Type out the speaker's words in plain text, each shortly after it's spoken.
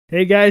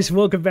Hey guys,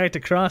 welcome back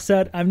to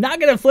Crossout. I'm not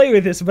going to play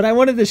with this, but I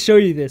wanted to show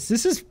you this.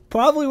 This is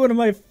probably one of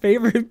my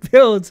favorite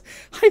builds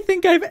I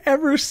think I've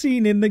ever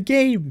seen in the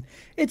game.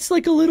 It's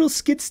like a little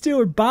skid steer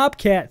or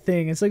bobcat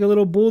thing. It's like a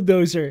little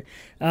bulldozer,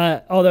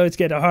 although it's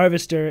got a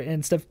harvester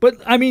and stuff.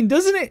 But, I mean,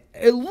 doesn't it?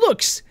 It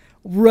looks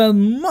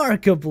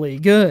remarkably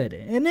good.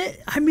 And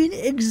I mean,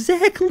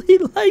 exactly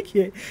like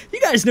it. You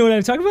guys know what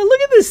I'm talking about.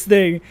 Look at this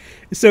thing.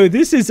 So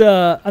this is,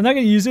 I'm not going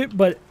to use it,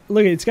 but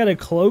look, it's got a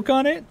cloak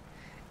on it.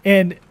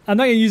 And I'm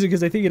not going to use it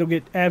because I think it'll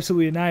get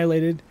absolutely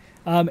annihilated.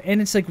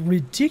 And it's like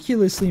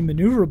ridiculously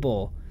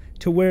maneuverable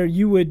to where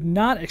you would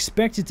not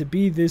expect it to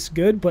be this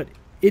good, but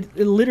it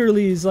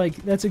literally is like,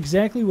 that's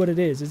exactly what it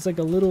is. It's like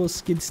a little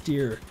skid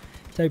steer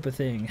type of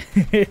thing.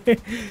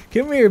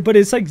 Come here, but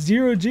it's like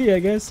 0G, I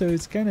guess, so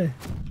it's kind of,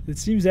 it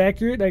seems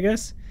accurate, I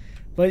guess.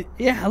 But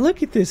yeah,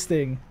 look at this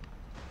thing.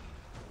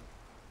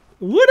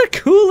 What a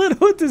cool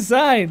little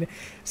design.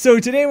 So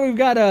today we've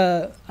got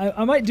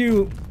I might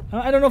do,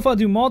 I don't know if I'll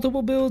do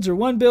multiple builds or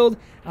one build.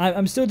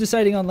 I'm still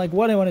deciding on like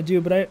what I want to do,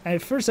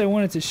 but first I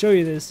wanted to show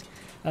you this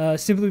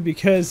simply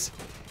because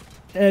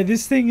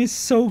this thing is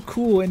so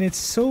cool and it's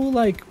so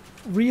like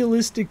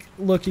realistic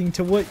looking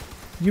to what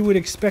you would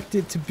expect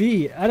it to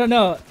be. I don't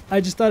know, I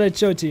just thought I'd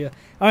show it to you.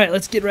 Alright,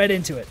 let's get right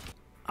into it.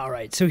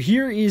 Alright, so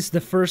here is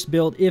the first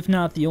build, if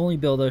not the only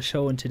build I'll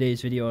show in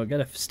today's video. I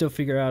gotta still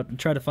figure out and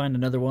try to find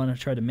another one or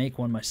try to make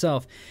one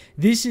myself.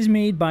 This is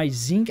made by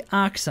zinc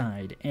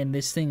oxide, and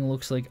this thing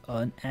looks like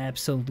an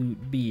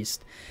absolute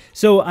beast.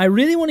 So I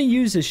really want to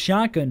use a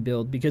shotgun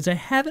build because I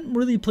haven't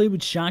really played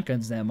with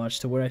shotguns that much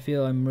to where I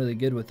feel I'm really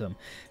good with them.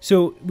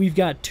 So we've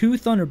got two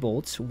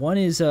thunderbolts. One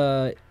is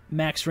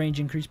max range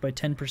increased by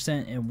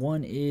 10%, and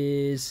one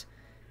is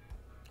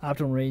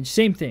optimal range,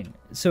 same thing.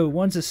 So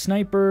one's a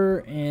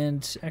sniper,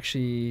 and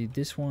actually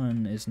this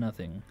one is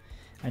nothing.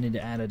 I need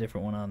to add a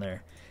different one on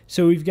there.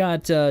 So we've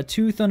got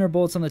two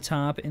thunderbolts on the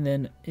top, and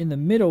then in the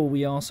middle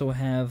we also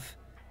have,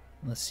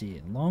 let's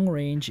see, long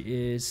range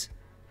is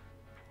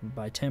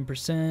by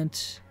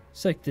 10%.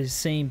 It's like the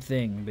same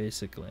thing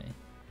basically.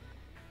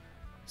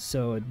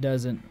 So it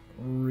doesn't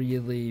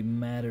really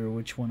matter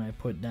which one I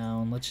put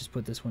down. Let's just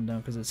put this one down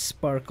because it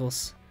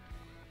sparkles.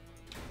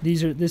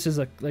 This is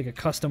like a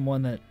custom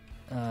one that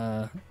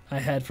I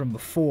had from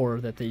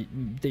before that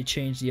they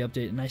changed the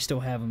update, and I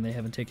still have them. They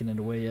haven't taken it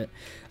away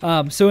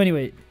yet. So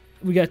anyway,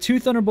 we got two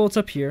thunderbolts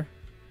up here,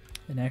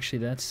 and actually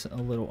that's a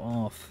little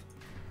off.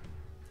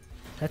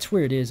 That's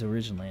where it is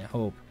originally, I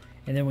hope.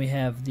 And then we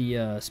have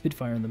the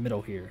Spitfire in the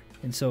middle here,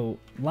 and so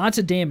lots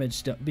of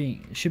damage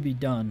should be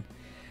done.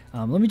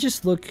 Let me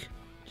just look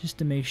just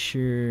to make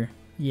sure.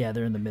 Yeah,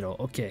 they're in the middle.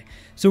 Okay,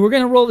 so we're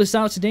gonna roll this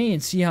out today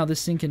and see how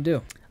this thing can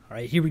do.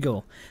 Alright, here we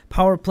go.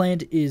 Power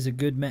plant is a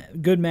good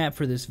map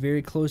for this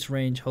very close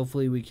range.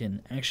 Hopefully we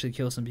can actually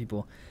kill some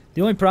people.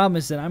 The only problem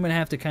is that I'm going to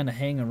have to kind of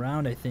hang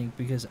around, I think,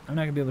 because I'm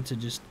not going to be able to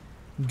just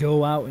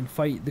go out and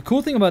fight. The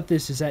cool thing about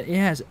this is that it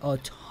has a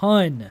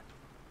ton.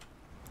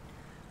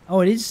 Oh,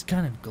 it is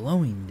kind of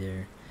glowing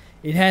there.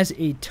 It has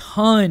a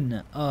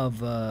ton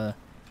of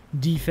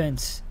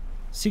defense,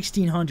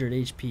 1600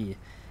 HP.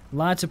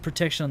 Lots of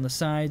protection on the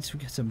sides. We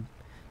got some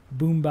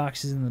boom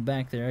boxes in the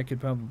back there. I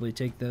could probably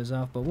take those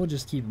off, but we'll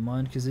just keep them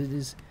on because it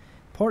is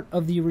part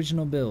of the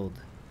original build.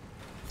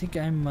 I think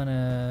I'm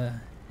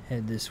gonna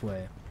head this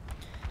way.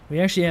 We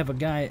actually have a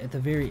guy at the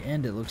very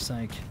end, it looks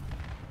like.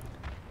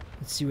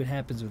 Let's see what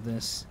happens with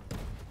this.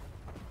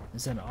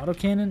 Is that an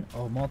autocannon?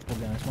 Oh, multiple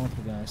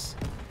guys.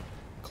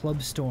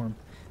 Club Storm.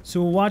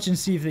 So we'll watch and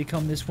see if they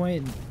come this way.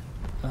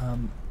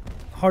 And,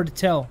 hard to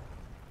tell.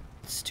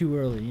 It's too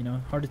early, you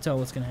know? Hard to tell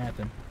what's gonna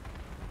happen.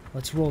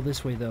 Let's roll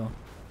this way, though.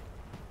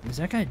 Is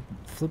that guy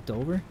flipped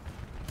over?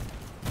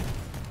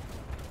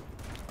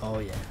 Oh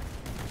yeah.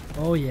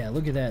 Oh yeah,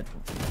 look at that.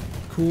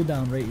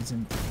 Cooldown rate is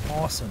an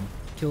awesome.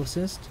 Kill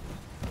assist.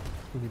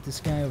 Look at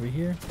this guy over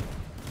here.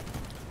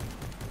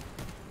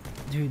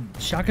 Dude,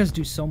 shotguns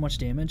do so much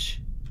damage.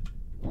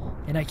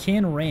 And I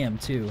can ram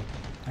too.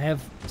 I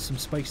have some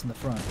spikes in the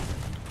front.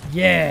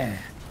 Yeah!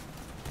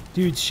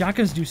 Dude,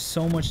 shotguns do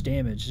so much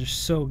damage. They're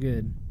so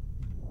good.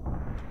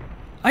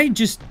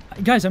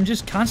 Guys, I'm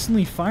just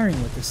constantly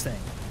firing with this thing.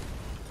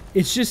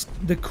 It's just,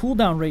 the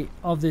cooldown rate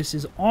of this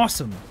is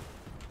awesome.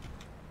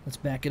 Let's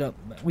back it up.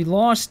 We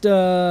lost,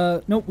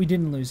 nope, we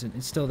didn't lose it.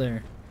 It's still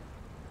there.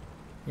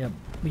 Yep,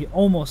 we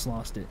almost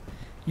lost it.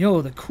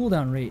 Yo, the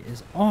cooldown rate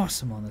is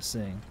awesome on this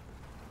thing.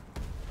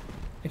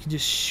 I can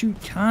just shoot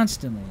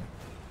constantly.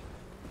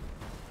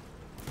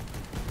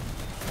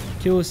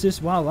 Kill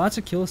assist. Wow, lots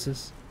of kill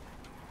assists.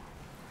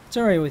 It's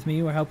alright with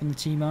me. We're helping the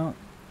team out.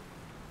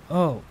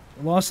 Oh.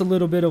 Lost a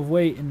little bit of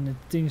weight and the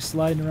thing's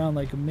sliding around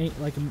like a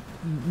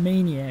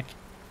maniac.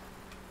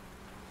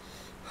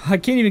 I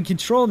can't even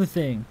control the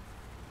thing.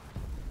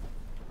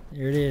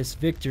 There it is,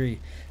 victory.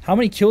 How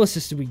many kill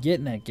assists did we get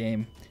in that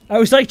game? I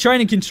was like trying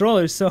to control it,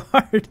 it was so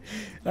hard.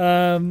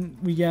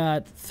 We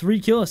got 3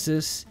 kill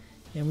assists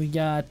And we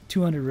got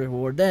 200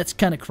 reward. That's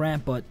kind of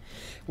crap, but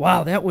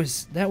wow, that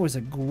was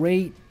a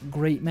great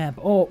map.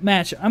 Oh,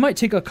 match. I might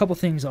take a couple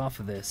things off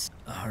of this.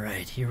 All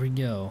right, here we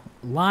go.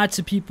 Lots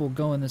of people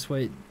going this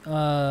way. We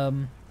got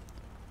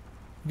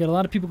a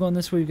lot of people going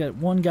this way. We got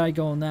one guy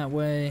going that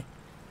way.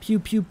 Pew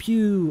pew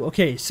pew.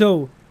 Okay,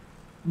 so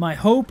my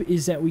hope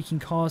is that we can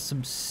cause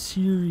some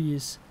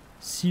serious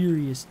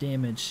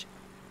damage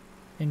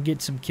and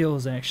get some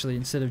kills actually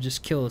instead of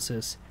just kill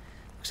assists.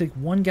 Looks like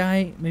one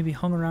guy maybe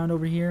hung around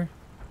over here.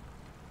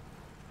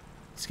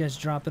 This guy's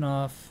dropping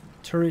off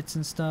turrets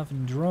and stuff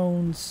and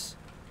drones.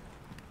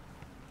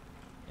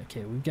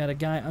 Okay, we've got a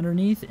guy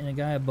underneath and a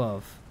guy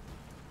above.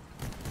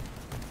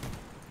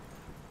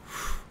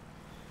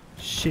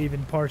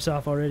 Shaving parts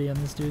off already on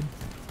this dude.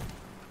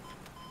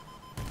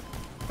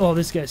 Oh,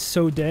 this guy's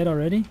so dead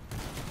already.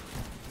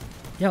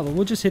 Yeah, well,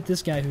 we'll just hit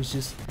this guy who's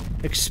just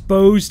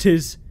exposed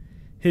his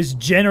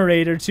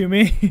generator to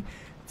me.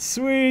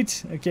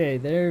 Sweet. Okay,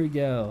 there we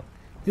go.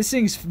 This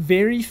thing's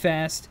very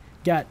fast.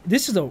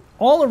 This is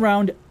all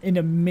around an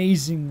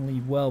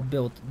amazingly well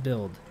built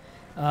build.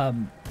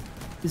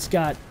 It's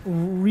got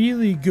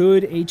really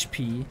good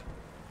HP.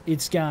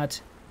 It's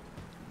got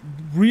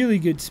really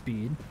good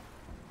speed,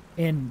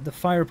 and the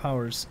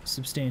firepower's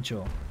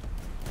substantial.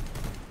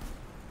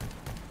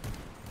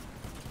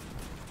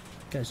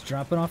 Guy's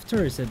dropping off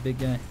turrets. That big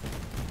guy.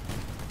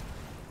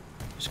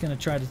 Just gonna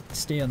try to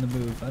stay on the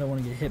move. I don't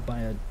want to get hit by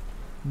a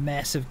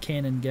massive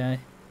cannon guy.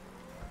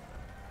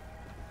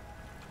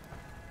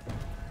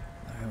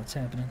 Alright, what's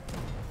happening?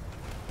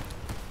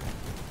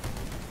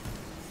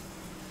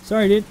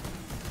 Sorry, dude.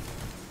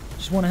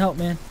 Just want to help,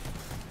 man.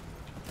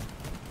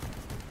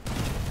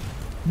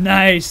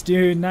 Nice,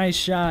 dude. Nice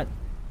shot.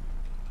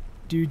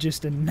 Dude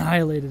just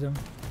annihilated him.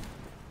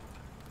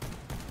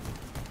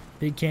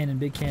 Big cannon,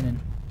 big cannon.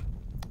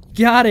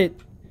 Got it!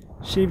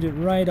 Shaved it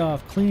right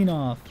off. Clean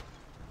off.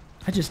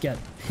 I just got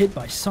hit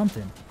by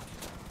something.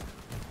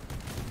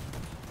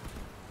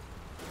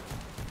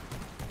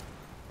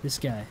 This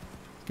guy.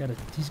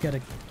 He's got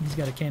a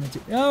cannon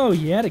too. Oh,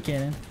 he had a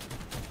cannon.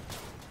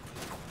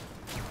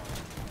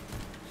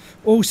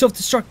 Oh,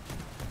 self-destruct.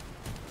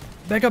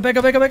 Back up, back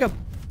up, back up, back up.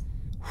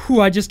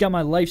 Whew, I just got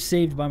my life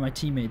saved by my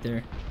teammate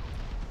there.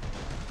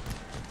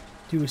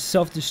 Dude was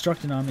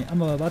self-destructing on me.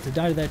 I'm about to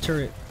die to that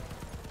turret.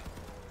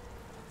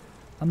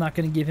 I'm not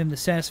going to give him the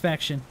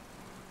satisfaction.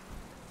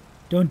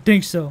 Don't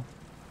think so.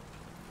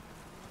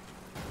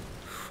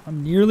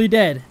 I'm nearly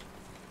dead.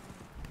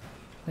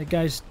 That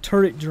guy's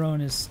turret drone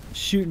is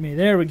shooting me.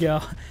 There we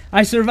go.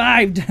 I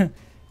survived.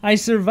 I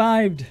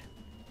survived.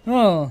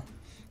 Oh,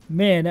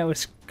 man, that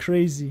was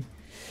crazy.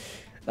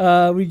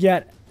 We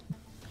got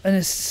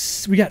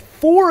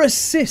 4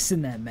 assists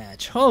in that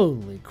match.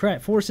 Holy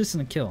crap, 4 assists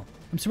and a kill.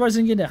 I'm surprised I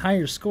didn't get a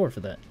higher score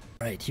for that.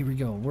 Right, here we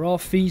go. We're all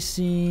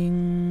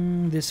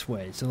facing this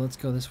way, so let's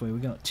go this way. We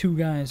got 2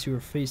 guys who are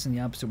facing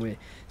the opposite way.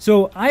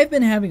 So I've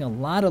been having a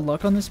lot of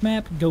luck on this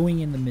map going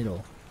in the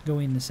middle,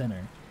 going in the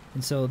center.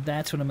 And so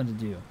that's what I'm going to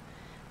do.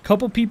 A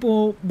couple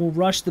people will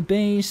rush the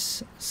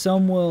base,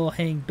 some will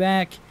hang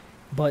back,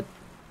 but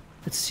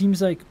it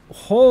seems like,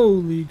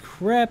 holy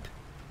crap,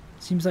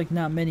 seems like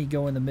not many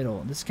go in the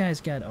middle. This guy's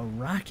got a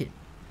rocket.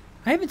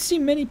 I haven't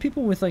seen many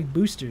people with like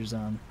boosters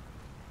on.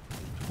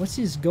 What's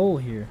his goal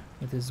here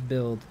with his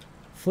build?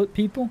 Flip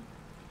people?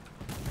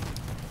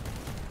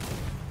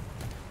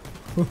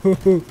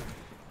 I'm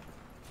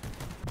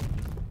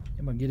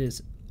gonna get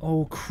his...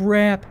 Oh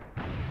crap!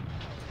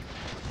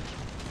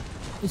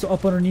 It's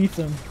up underneath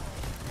him.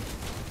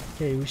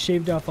 Okay, we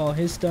shaved off all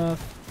his stuff.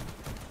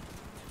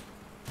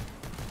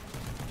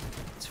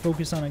 Let's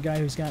focus on a guy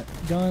who's got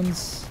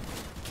guns.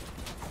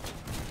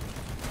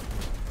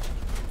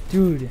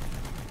 Dude,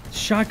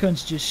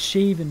 shotgun's just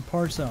shaving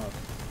parts off.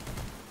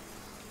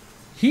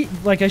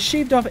 I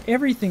shaved off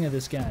everything of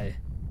this guy.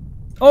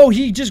 Oh,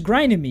 he just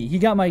grinded me. He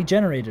got my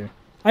generator.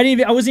 I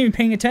wasn't even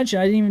paying attention.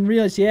 I didn't even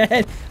realize he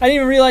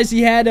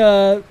had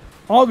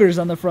augers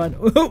on the front.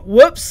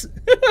 Whoops.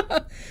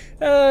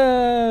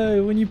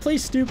 When you play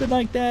stupid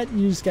like that,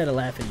 you just gotta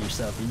laugh at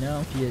yourself, you know?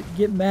 If you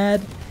get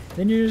mad,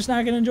 then you're just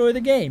not gonna enjoy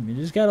the game. You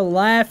just gotta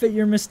laugh at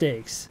your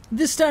mistakes.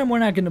 This time we're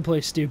not gonna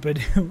play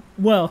stupid.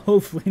 Well,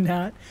 hopefully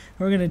not.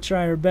 We're gonna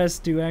try our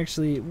best to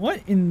actually...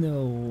 What in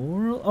the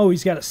world? Oh,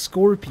 he's got a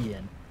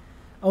scorpion.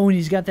 Oh, and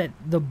he's got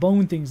the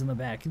bone things in the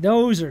back.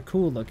 Those are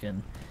cool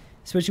looking.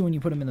 Especially when you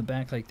put them in the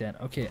back like that.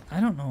 Okay, I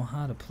don't know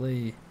how to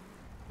play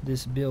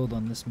this build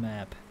on this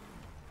map.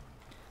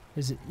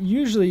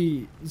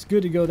 Usually it's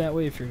good to go that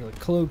way if you're like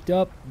cloaked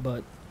up,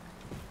 but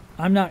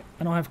I don't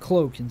have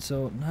cloak, and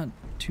so I'm not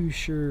too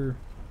sure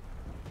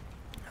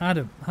how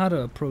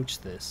to approach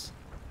this.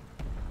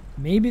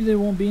 Maybe there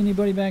won't be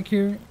anybody back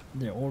here,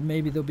 or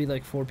maybe there'll be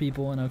like 4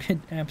 people and I'll get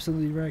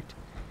absolutely wrecked.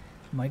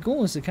 My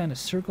goal is to kind of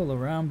circle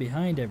around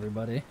behind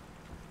everybody.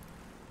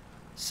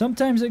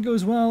 Sometimes it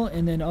goes well,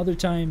 and then other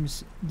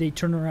times they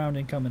turn around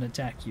and come and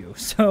attack you.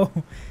 So,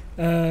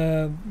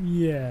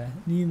 yeah,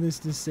 needless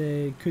to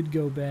say, could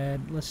go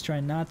bad. Let's try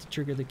not to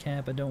trigger the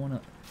cap. I don't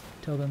want to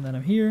tell them that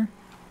I'm here.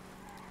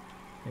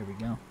 There we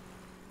go.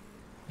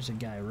 There's a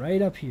guy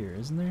right up here,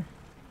 isn't there?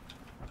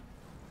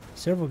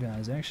 Several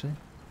guys, actually.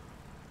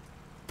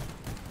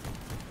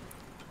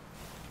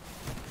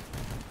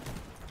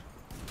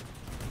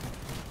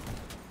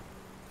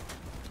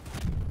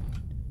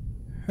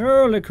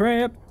 Holy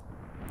crap!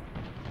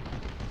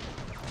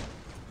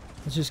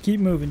 Let's just keep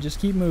moving, just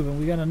keep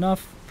moving. We got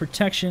enough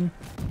protection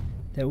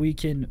that we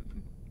can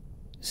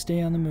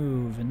stay on the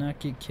move and not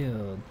get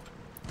killed.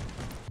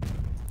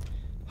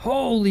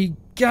 Holy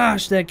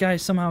gosh, that guy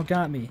somehow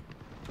got me.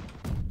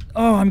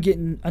 Oh, I'm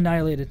getting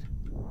annihilated.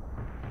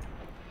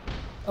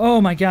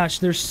 Oh my gosh,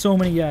 there's so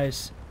many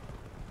guys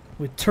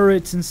with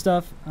turrets and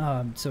stuff. Oh,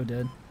 I'm so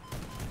dead.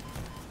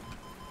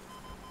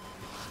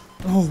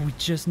 Oh, we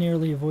just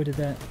narrowly avoided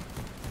that.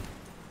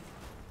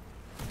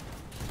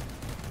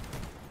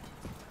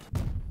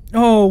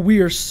 Oh, we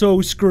are so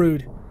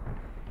screwed.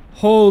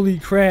 Holy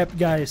crap,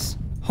 guys.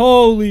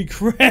 Holy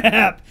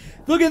crap.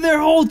 Look at their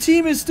whole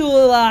team is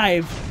still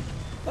alive.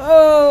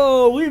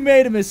 Oh, we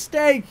made a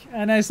mistake.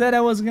 And I said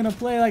I wasn't going to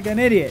play like an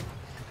idiot.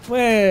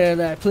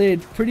 Well, I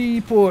played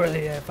pretty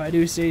poorly, if I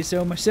do say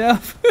so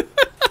myself.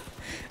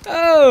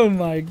 Oh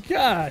my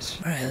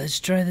gosh. Alright, let's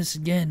try this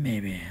again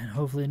maybe.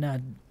 Hopefully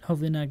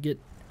not get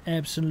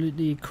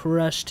absolutely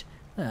crushed.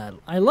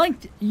 I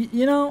liked,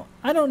 you know,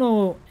 I don't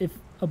know if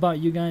about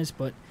you guys,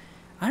 but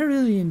I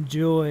really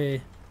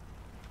enjoy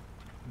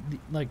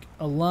like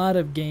a lot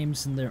of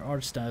games and their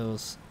art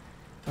styles.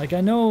 Like,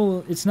 I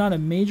know it's not a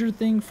major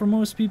thing for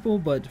most people,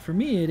 but for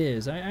me it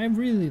is. I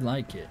really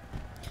like it.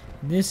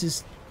 And this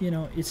is, you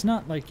know, it's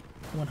not like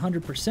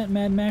 100%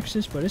 Mad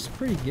Max-ish, but it's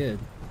pretty good.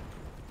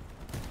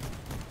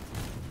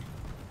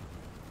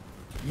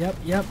 Yep.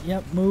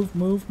 Move.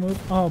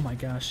 Oh my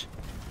gosh.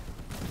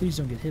 Please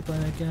don't get hit by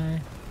that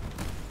guy.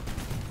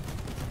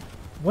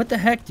 What the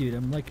heck, dude?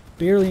 I'm like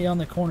barely on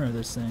the corner of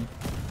this thing.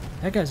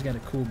 That guy's got a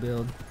cool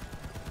build.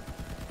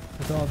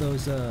 With all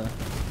those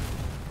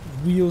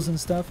wheels and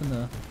stuff and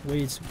the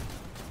way it's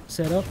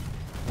set up.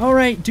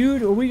 Alright,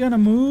 dude, are we gonna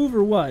move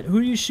or what? Who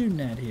are you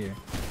shooting at here?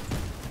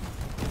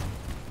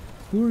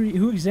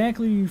 Who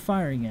exactly are you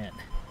firing at?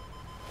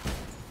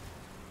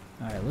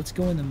 Alright, let's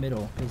go in the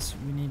middle, because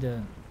we need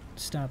to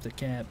stop the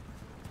cap.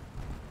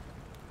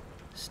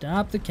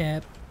 Stop the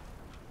cap.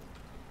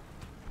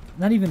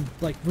 Not even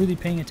like really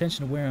paying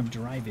attention to where I'm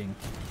driving.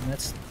 And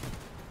that's,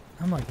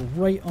 I'm like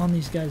right on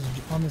these guys,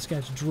 on this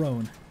guy's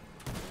drone.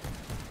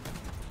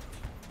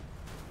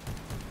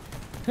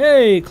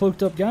 Hey,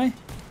 cloaked up guy.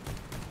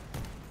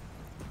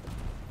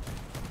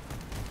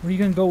 Where are you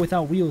gonna go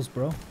without wheels,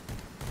 bro?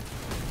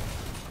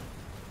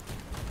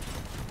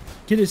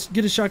 Get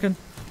his shotgun.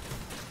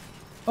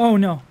 Oh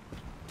no.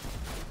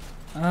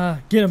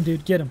 Get him,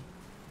 dude, get him.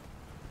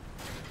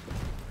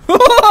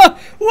 Wow,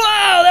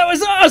 that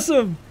was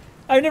awesome!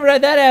 I've never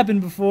had that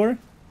happen before.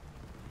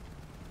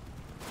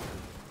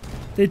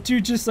 That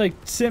dude just like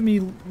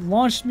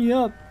launched me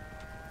up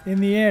in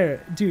the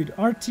air. Dude,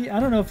 I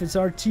don't know if it's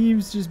our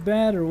team's just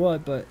bad or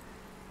what, but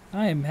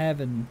I am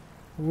having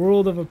a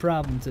world of a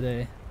problem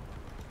today.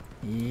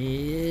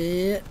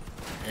 Yeah.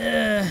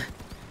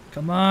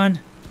 Come on.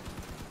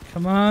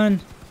 Come on.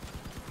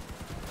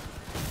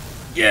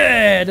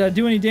 Yeah! Did I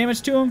do any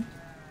damage to him?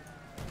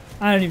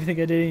 I don't even think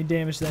I did any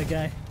damage to that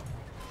guy.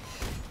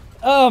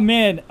 Oh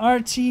man, our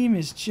team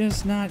is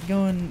just not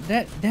going.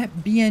 That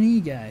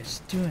BNE guy's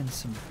doing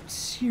some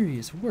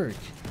serious work.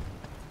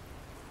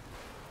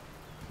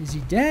 Is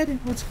he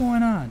dead? What's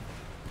going on?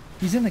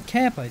 He's in the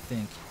cap, I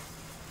think.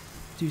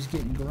 Dude's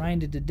getting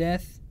grinded to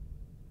death.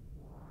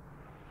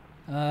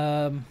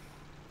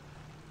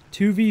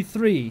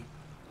 2v3.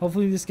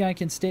 Hopefully this guy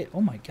can stay.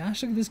 Oh my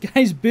gosh, look at this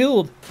guy's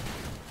build.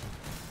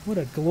 What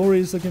a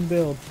glorious looking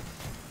build.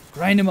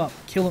 Grind him up.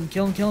 Kill him,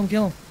 kill him, kill him,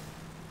 kill him.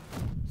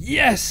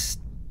 Yes!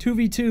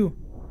 2v2.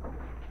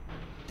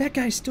 That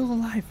guy's still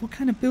alive. What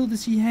kind of build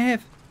does he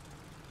have?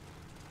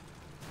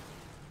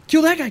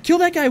 Kill that guy, kill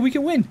that guy. We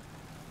can win.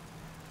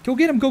 Go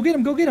get him, go get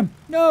him, go get him.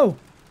 No.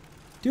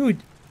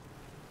 Dude.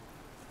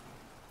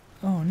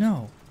 Oh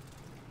no.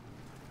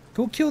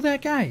 Go kill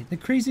that guy, the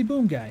crazy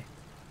boom guy.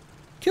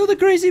 Kill the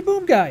crazy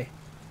boom guy.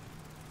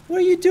 What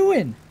are you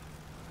doing?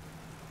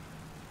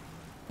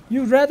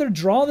 You'd rather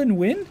draw than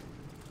win?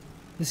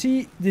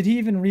 Did he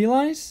even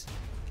realize?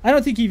 I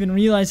don't think he even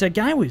realized that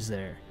guy was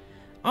there.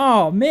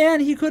 Oh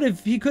man, he could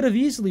have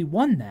easily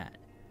won that.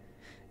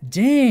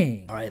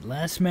 Dang. All right,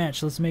 last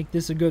match. Let's make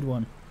this a good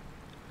one.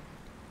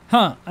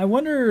 Huh, I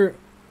wonder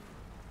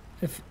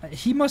if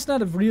he must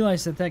not have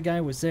realized that guy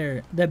was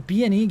there. That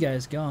BNE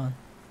guy's gone.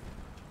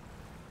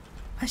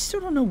 I still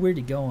don't know where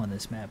to go on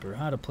this map or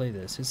how to play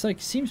this. It's like,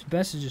 it seems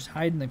best to just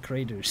hide in the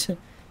craters.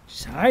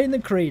 Just hide in the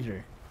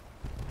crater.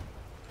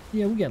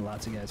 Yeah, we got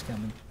lots of guys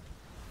coming.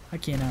 I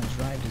cannot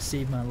drive to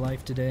save my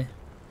life today.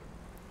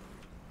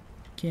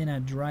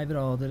 Cannot drive at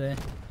all today.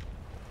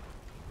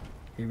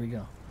 Here we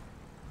go.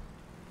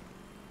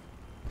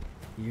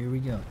 Here we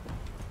go.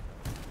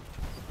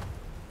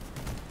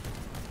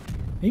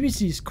 Maybe it's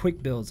these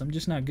quick builds. I'm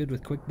just not good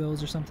with quick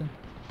builds or something.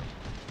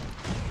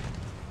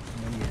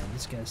 Oh yeah,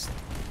 this guy's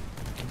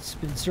can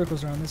spin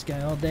circles around this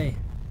guy all day.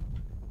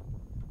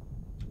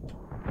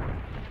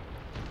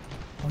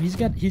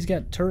 he's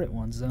got turret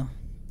ones though.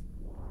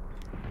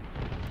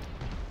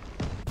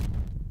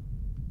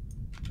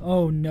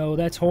 Oh no,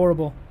 that's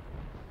horrible.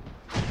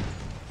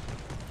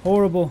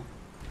 Horrible.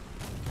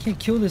 Can't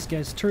kill this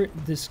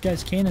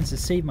guy's cannons to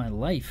save my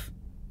life.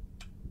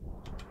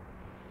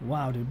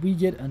 Wow, did we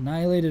get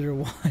annihilated or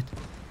what?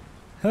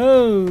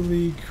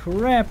 Holy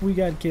crap, we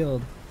got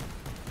killed.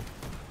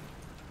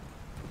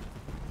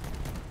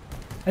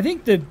 I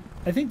think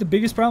the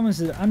biggest problem is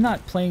that I'm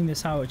not playing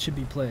this how it should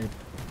be played.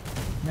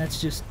 And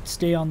that's just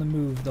stay on the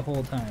move the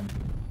whole time.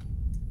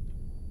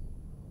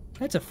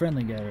 That's a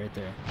friendly guy right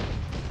there.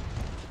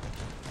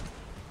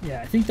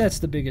 Yeah, I think that's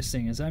the biggest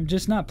thing, is I'm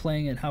just not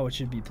playing it how it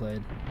should be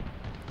played.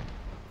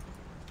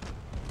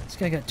 This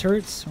guy got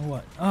turrets or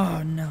what?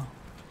 Oh no.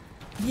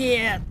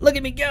 Yeah, look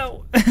at me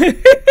go.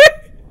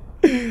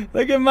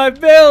 Look at my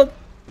build.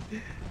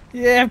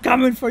 Yeah, I'm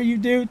coming for you,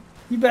 dude.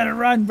 You better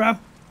run, bro.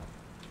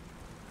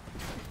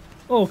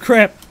 Oh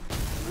crap.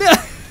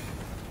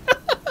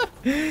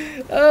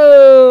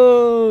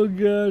 Oh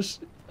gosh.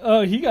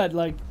 Oh, he got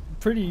like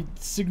pretty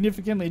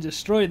significantly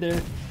destroyed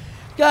there.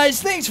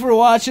 Guys, thanks for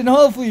watching.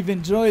 Hopefully you've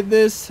enjoyed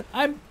this.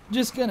 I'm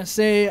just gonna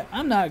say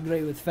I'm not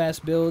great with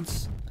fast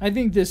builds. I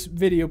think this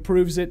video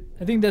proves it.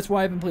 I think that's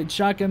why I haven't played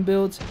shotgun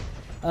builds.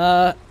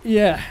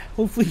 Yeah,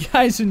 hopefully you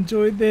guys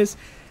enjoyed this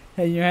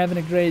and you're having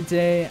a great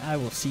day. I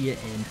will see you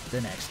in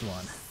the next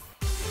one.